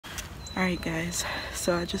Alright guys,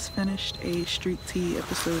 so I just finished a street tea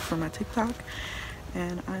episode for my TikTok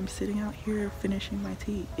and I'm sitting out here finishing my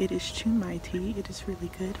tea. It is chumai tea, it is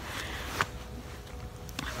really good.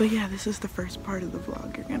 But yeah, this is the first part of the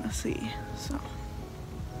vlog you're gonna see, so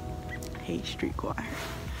hey street choir.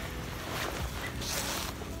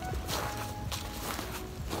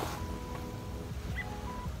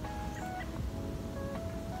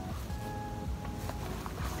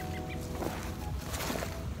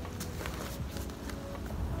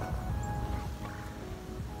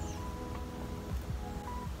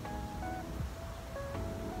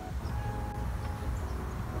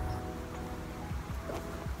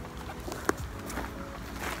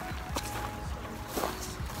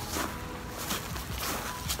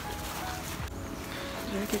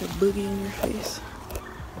 Did I get a boogie in your face?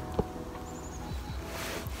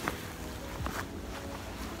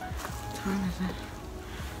 What time is it?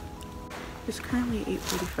 It's currently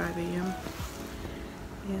 8:45 a.m.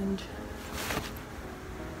 and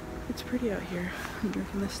it's pretty out here. I'm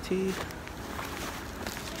drinking this tea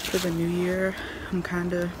for the new year. I'm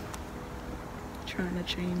kind of trying to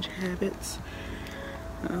change habits.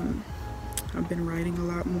 I've been writing a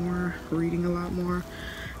lot more, reading a lot more.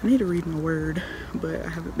 I need to read my word, but I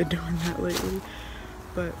haven't been doing that lately.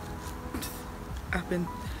 But I've been,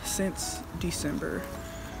 since December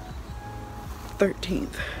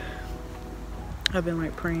 13th, I've been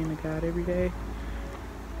like praying to God every day.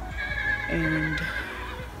 And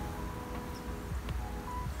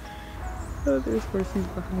oh, there's horses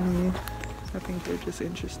behind me. I think they're just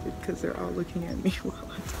interested because they're all looking at me while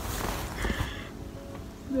I talk.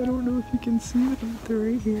 I don't know if you can see them, but they're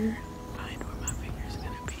right here. Find where my finger's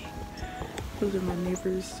gonna be. Those are my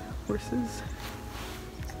neighbor's horses.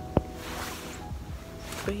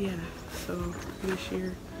 But yeah, so this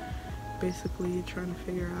year, basically trying to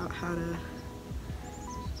figure out how to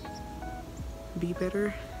be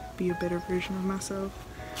better, be a better version of myself,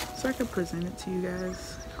 so I can present it to you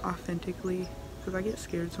guys authentically, because I get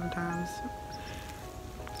scared sometimes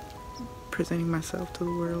presenting myself to the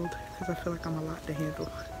world because I feel like I'm a lot to handle.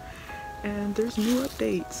 And there's new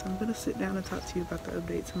updates. I'm gonna sit down and talk to you about the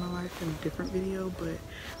updates in my life in a different video, but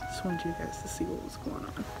I just wanted you guys to see what was going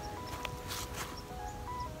on.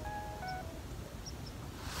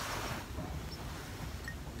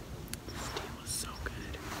 This tea was so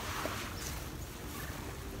good.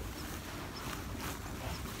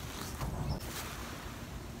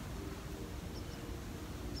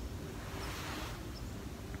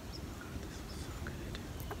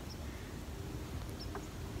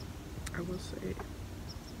 I will say,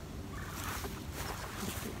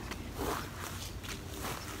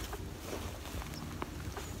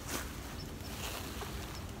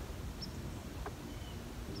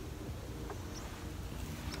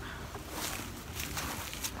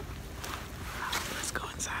 let's go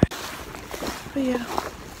inside. But yeah,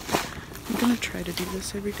 I'm gonna try to do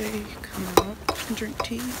this every day, come out and drink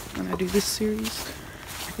tea when I do this series,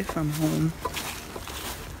 if I'm home.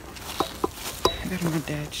 I got on my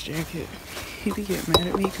dad's jacket. He be getting mad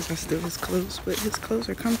at me because I steal his clothes, but his clothes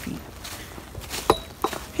are comfy.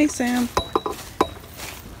 Hey Sam.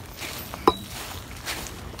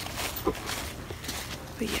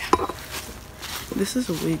 But yeah, this is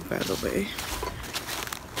a wig, by the way.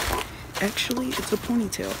 Actually, it's a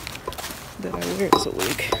ponytail that I wear as a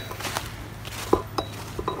wig.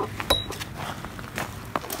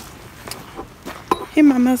 Hey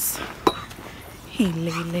mamas. Hey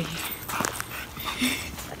Lele.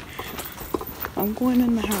 I'm going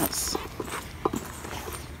in the house.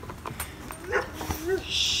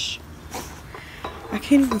 Shh. I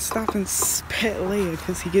can't even stop and pet Leia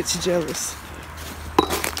because he gets jealous.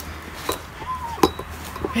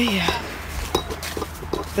 But yeah,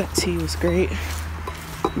 that tea was great.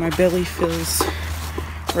 My belly feels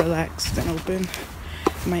relaxed and open.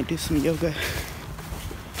 I might do some yoga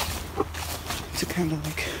to kind of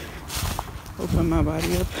like open my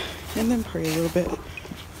body up and then pray a little bit.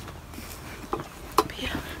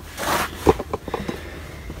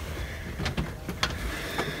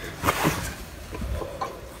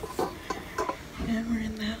 And we're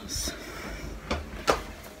in the house.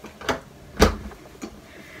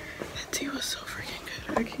 That tea was so freaking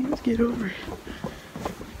good. I can't get over it.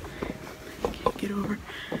 I can't get over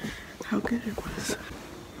how good it was.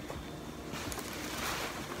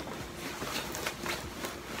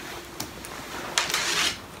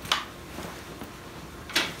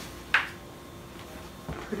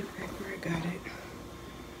 Put it back where I got it.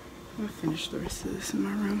 I'm gonna finish the rest of this in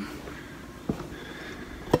my room.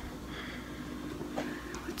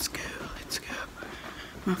 Let's go, let's go.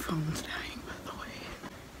 My phone's dying, by the way.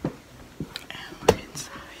 And we're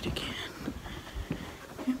inside again.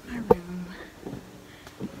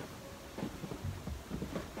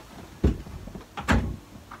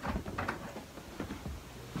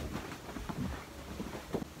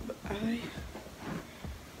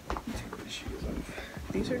 shoes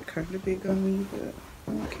off. These are kind of big on me, but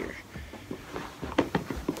I don't care.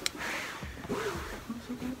 What was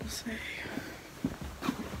I about to say?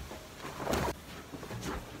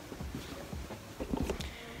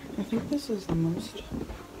 I think this is the most.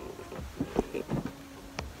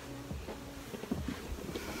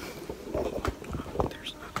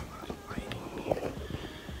 There's not a lot of lighting here.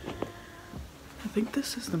 I think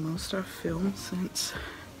this is the most I've filmed since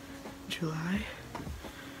July.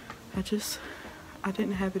 I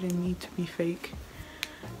didn't have it in me to be fake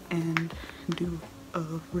and do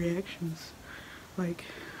reactions. Like,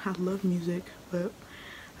 I love music, but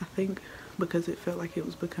I think because it felt like it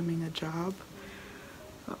was becoming a job,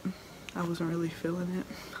 I wasn't really feeling it.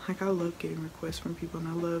 Like, I love getting requests from people and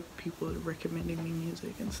I love people recommending me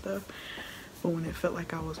music and stuff, but when it felt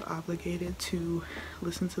like I was obligated to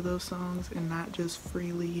listen to those songs and not just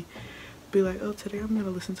freely be like, oh, today I'm gonna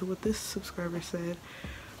listen to what this subscriber said,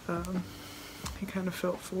 it kind of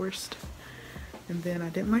felt forced, and then I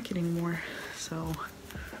didn't like it anymore. So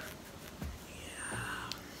yeah,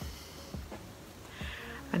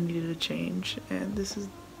 I needed a change, and this is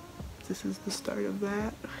the start of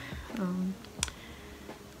that.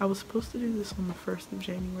 I was supposed to do this on the 1st of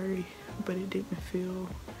January, but it didn't feel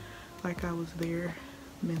like I was there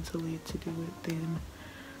mentally to do it then.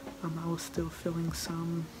 I was still feeling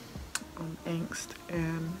some angst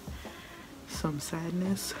and some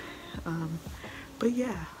sadness, but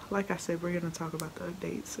yeah, like I said, we're gonna talk about the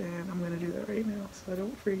updates, and I'm gonna do that right now so I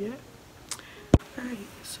don't forget. Alright,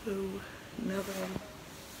 so now that I'm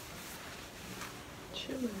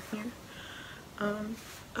chilling here,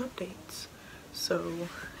 updates. So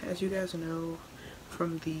as you guys know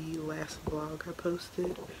from the last vlog I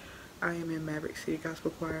posted, I am in Maverick City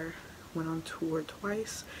Gospel Choir. Went on tour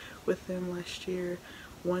twice with them last year.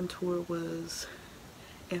 One tour was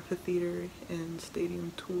amphitheater and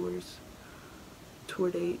stadium tour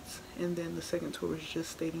dates, and then the second tour was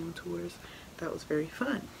just stadium tours. That was very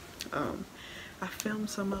fun. I filmed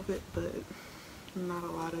some of it, but not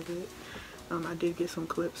a lot of it. I did get some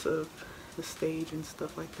clips of the stage and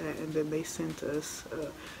stuff like that, and then they sent us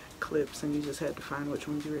clips, and you just had to find which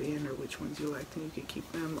ones you were in or which ones you liked, and you could keep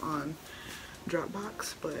them on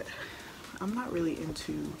Dropbox. But I'm not really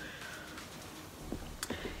into,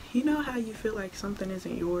 you know how you feel like something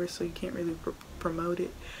isn't yours, so you can't really promote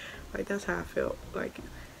it? Like, that's how I felt. Like,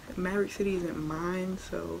 Maverick City isn't mine,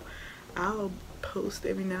 so I'll post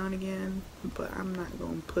every now and again, but I'm not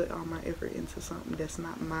gonna put all my effort into something that's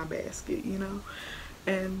not my basket, you know?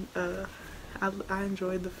 And I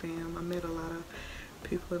enjoyed the fam. I met a lot of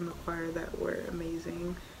people in the choir that were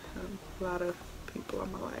amazing. A lot of people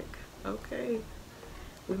I'm like, okay,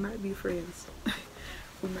 we might be friends.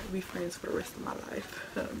 We might be friends for the rest of my life.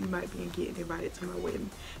 You might be getting invited to my wedding.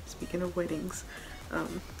 Speaking of weddings,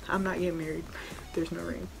 I'm not getting married. There's no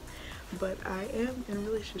ring. But I am in a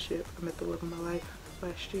relationship. I met the love of my life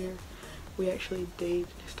last year. We actually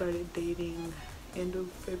started dating end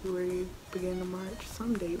of February, beginning of March.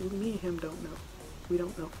 Some date. Me and him don't know. We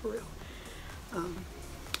don't know for real.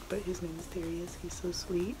 But his name is Darius. He's so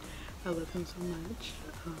sweet. I love him so much.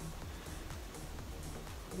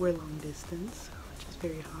 We're long distance, which is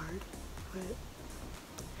very hard, but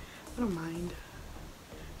I don't mind.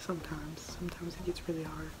 Sometimes it gets really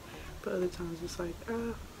hard, but other times it's like,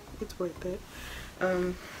 it's worth it.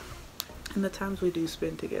 And the times we do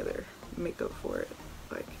spend together make up for it.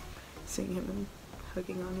 Like, seeing him and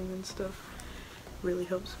hugging on him and stuff really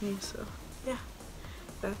helps me. So yeah,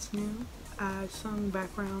 that's new. I sung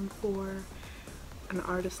background for an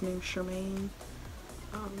artist named Charmaine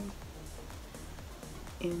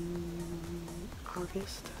in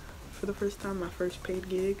August for the first time, my first paid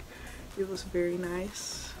gig. It was very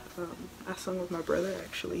nice. I sung with my brother,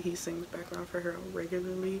 actually. He sings background for her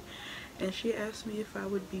regularly, and she asked me if I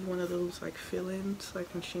would be one of those like fill-ins,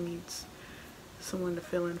 like when she needs someone to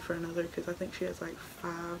fill in for another, because I think she has like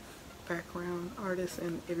 5 background artists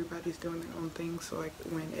and everybody's doing their own thing. So like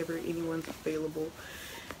whenever anyone's available,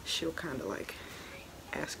 she'll kind of like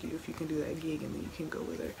ask you if you can do that gig, and then you can go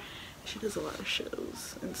with her. She does a lot of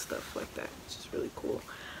shows and stuff like that, which is really cool.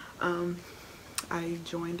 I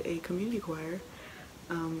joined a community choir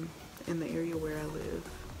in the area where I live.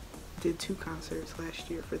 Did 2 concerts last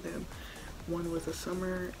year for them. One was a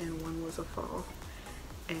summer and one was a fall,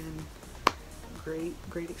 and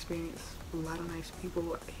great experience. A lot of nice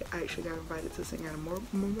people. I actually got invited to sing at a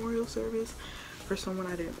memorial service for someone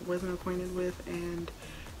I wasn't acquainted with, and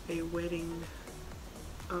a wedding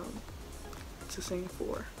to sing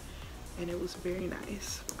for, and it was very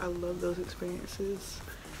nice. I love those experiences.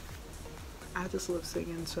 I just love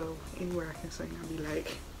singing, so anywhere I can sing I'll be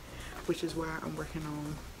like, which is why I'm working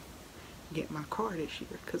on get my car this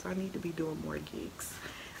year because I need to be doing more gigs.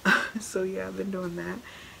 So yeah, I've been doing that.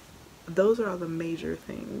 Those are all the major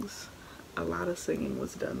things. A lot of singing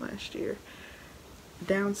was done last year.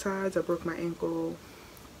 Downsides, I broke my ankle.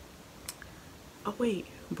 Oh wait,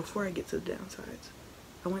 before I get to the downsides,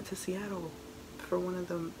 I went to Seattle for one of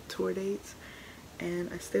the tour dates, and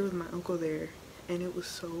I stayed with my uncle there, and it was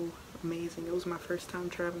so amazing. It was my first time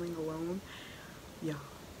traveling alone. Y'all,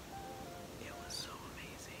 it was so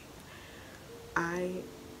amazing. I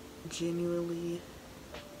genuinely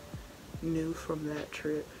knew from that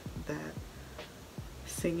trip that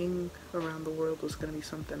singing around the world was going to be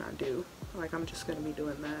something I do. Like, I'm just going to be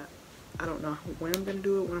doing that. I don't know when I'm going to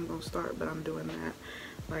do it, when I'm going to start, but I'm doing that.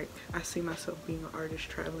 Like, I see myself being an artist,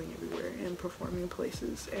 traveling everywhere and performing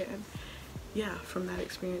places. And yeah, from that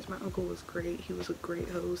experience, my uncle was great. He was a great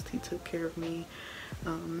host. He took care of me.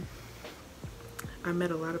 I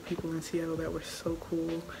met a lot of people in Seattle that were so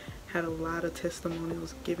cool. Had a lot of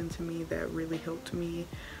testimonials given to me that really helped me.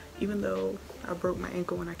 Even though I broke my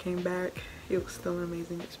ankle when I came back, it was still an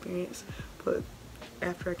amazing experience. But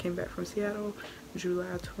after I came back from Seattle,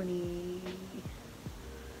 July 26th,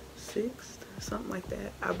 something like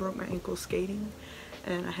that, I broke my ankle skating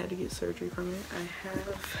and I had to get surgery from it. I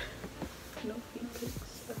have no feet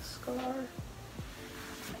picks, a scar,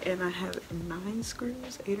 and I have 8 or 9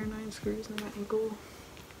 screws in my ankle.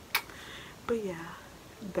 But yeah,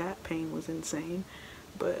 that pain was insane.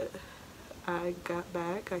 But I got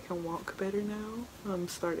back. I can walk better now.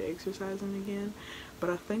 Started exercising again. But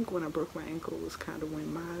I think when I broke my ankle was kind of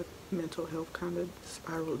when my mental health kind of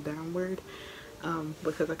spiraled downward,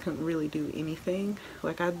 because I couldn't really do anything.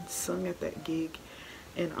 Like, I sung at that gig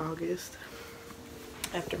in August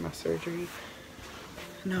after my surgery.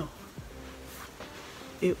 No,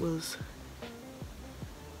 it was,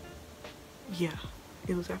 yeah,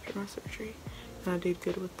 it was after my surgery, and I did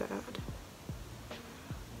good with that.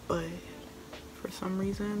 But for some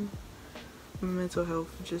reason, my mental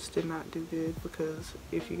health just did not do good, because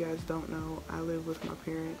if you guys don't know, I live with my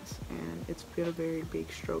parents, and it's been a very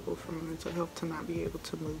big struggle for my mental health to not be able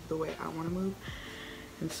to move the way I want to move.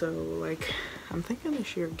 And so, like, I'm thinking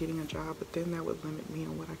this year of getting a job, but then that would limit me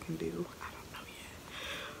on what I can do. I don't know yet.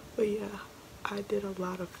 But yeah, I did a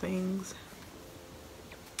lot of things.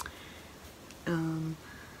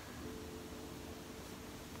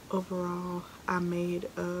 Overall, I made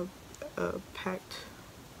a pact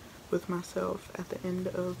with myself at the end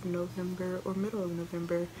of November or middle of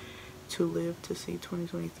November to live to see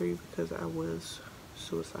 2023, because I was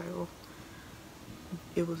suicidal.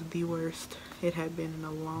 It was the worst it had been in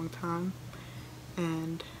a long time,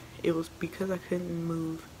 and it was because I couldn't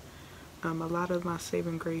move. A lot of my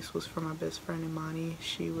saving grace was from my best friend Imani.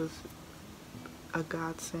 She was a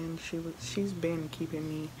godsend. She's been keeping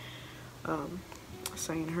me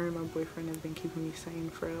sane. Her and my boyfriend have been keeping me sane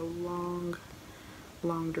for a long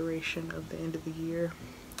duration of the end of the year,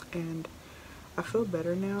 and I feel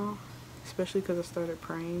better now, especially because I started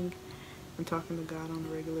praying and talking to God on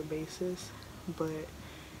a regular basis. But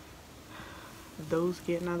those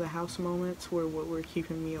getting out of the house moments were what were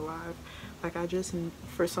keeping me alive. Like, I just,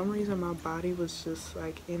 for some reason, my body was just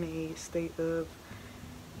like in a state of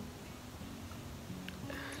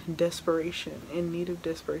desperation, in need of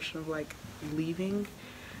desperation, of like leaving.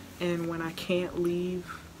 And when I can't leave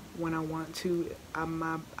when I want to, I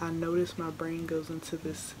notice my brain goes into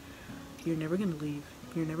this, you're never gonna leave,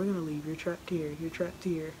 you're never gonna leave, you're trapped here, you're trapped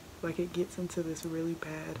here. Like, it gets into this really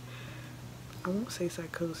bad, I won't say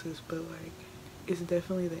psychosis, but like, it's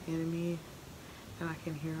definitely the enemy, and I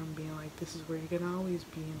can hear him being like, this is where you're gonna always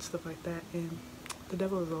be and stuff like that. And the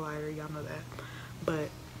devil is a liar, y'all know that. But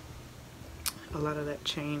a lot of that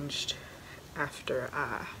changed after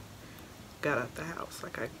I got out the house.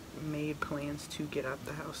 Like, I made plans to get out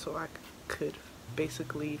the house so I could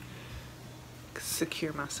basically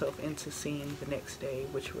secure myself into seeing the next day,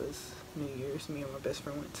 which was New Year's. Me and my best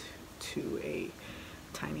friend went to a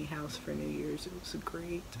tiny house for New Year's. It was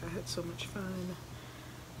great. I had so much fun.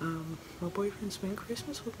 My boyfriend spent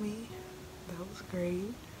Christmas with me. That was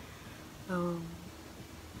great.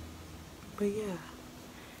 But yeah,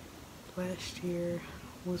 last year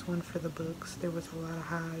was one for the books. There was a lot of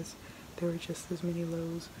highs. There were just as many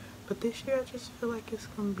lows. But this year, I just feel like it's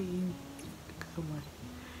gonna be a good one.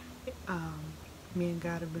 Me and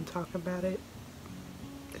God have been talking about it.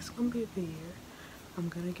 It's gonna be a good year. I'm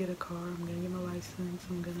gonna get a car. I'm gonna get my license.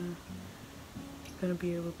 I'm gonna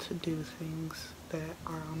be able to do things that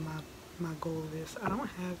are on my goal list. I don't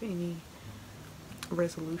have any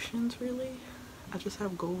resolutions really. I just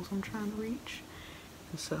have goals I'm trying to reach,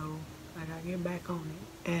 and so I gotta get back on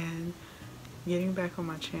it. And getting back on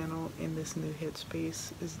my channel in this new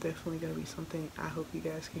headspace is definitely going to be something I hope you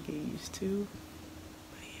guys can get used to.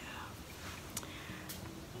 But yeah,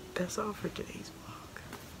 that's all for today's vlog.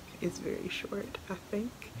 It's very short, I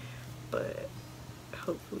think, but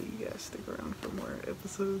hopefully you guys stick around for more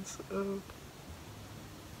episodes of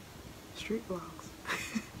street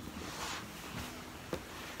vlogs.